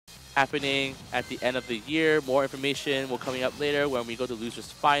happening at the end of the year. More information will coming up later when we go to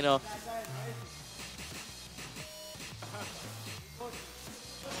losers final.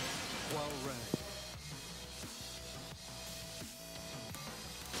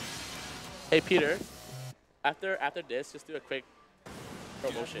 Hey Peter, after this, just do a quick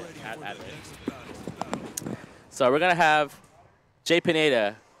promotion at admin. So we're gonna have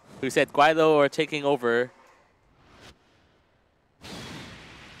JPineda, who said Guido are taking over.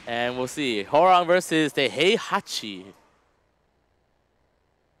 And we'll see. Horong versus the Heihachi.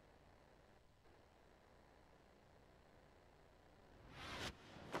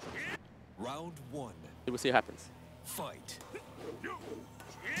 Round 1. We'll see what happens. Fight.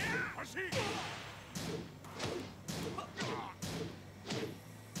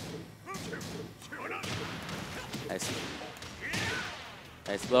 Nice.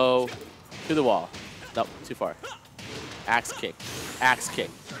 Nice low. To the wall. Nope, too far. Axe kick. Axe kick.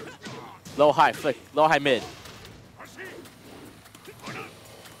 Low high flick. Low high mid.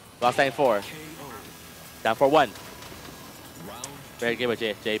 Lost standing 4. Down for 1. Very good with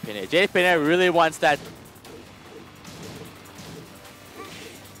JPineda. JPineda really wants that.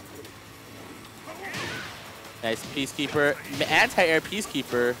 Nice peacekeeper. Anti-air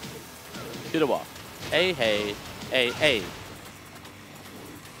peacekeeper. To the wall. Hey, hey. Hey, hey.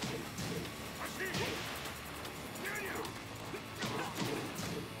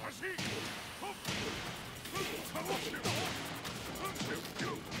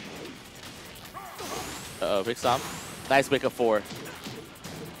 Uh-oh, big stomp. Nice wake up 4.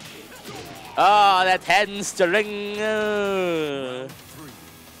 Oh, that 10 string.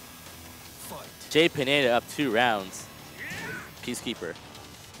 JPineda up 2 rounds. Peacekeeper.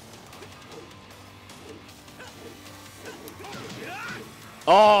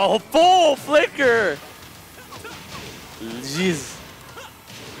 Oh, full flicker. Jeez.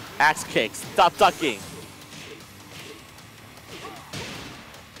 Axe kick. Stop ducking.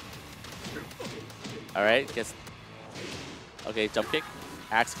 All right, guess. Okay, jump kick,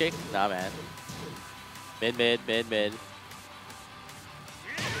 axe kick. Nah, man. Mid, mid, mid, mid.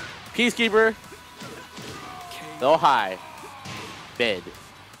 Peacekeeper. Low high. Mid.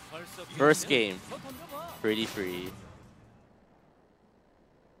 First game. Pretty free.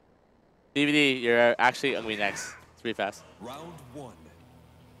 DVD, you're actually gonna be next. It's pretty fast. Round 1.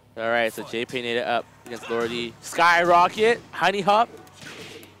 All right, so JPineda up against Lordy. Skyrocket. Honey hop.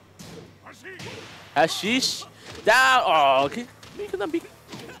 Hashish down. Oh, okay. You could not be.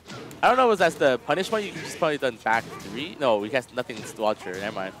 I don't know if that's the punishment. You can just probably done back 3. No, we has nothing in launcher.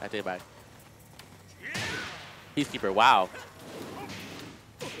 Never mind. I take it back. Peacekeeper. Wow.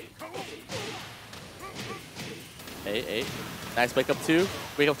 Hey, hey. Nice wake up 2.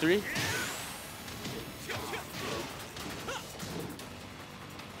 Wake up 3.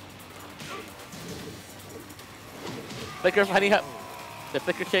 Flicker honey hop. The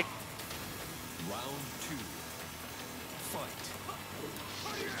flicker kick.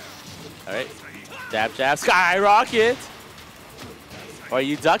 All right, jab, jab, skyrocket. Or are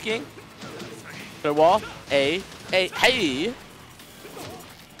you ducking? Third wall, A, hey.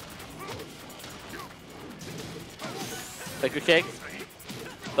 Flicker kick.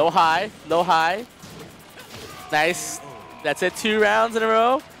 Low high, low high. Nice. That's it. 2 rounds in a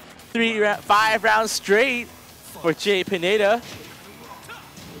row. 5 rounds straight for JPineda.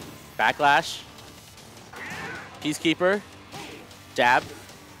 Backlash. Peacekeeper. Jab.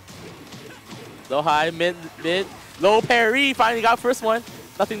 Low high, mid, mid. Low parry, finally got first one.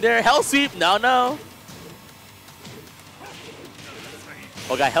 Nothing there. Hell sweep, no, no.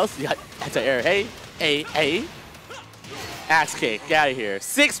 Oh, got hell sweep. That's an error. Hey, hey, hey. Axe kick, get out of here.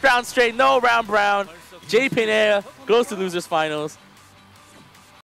 6 rounds straight, no round brown. JPineda goes to losers finals.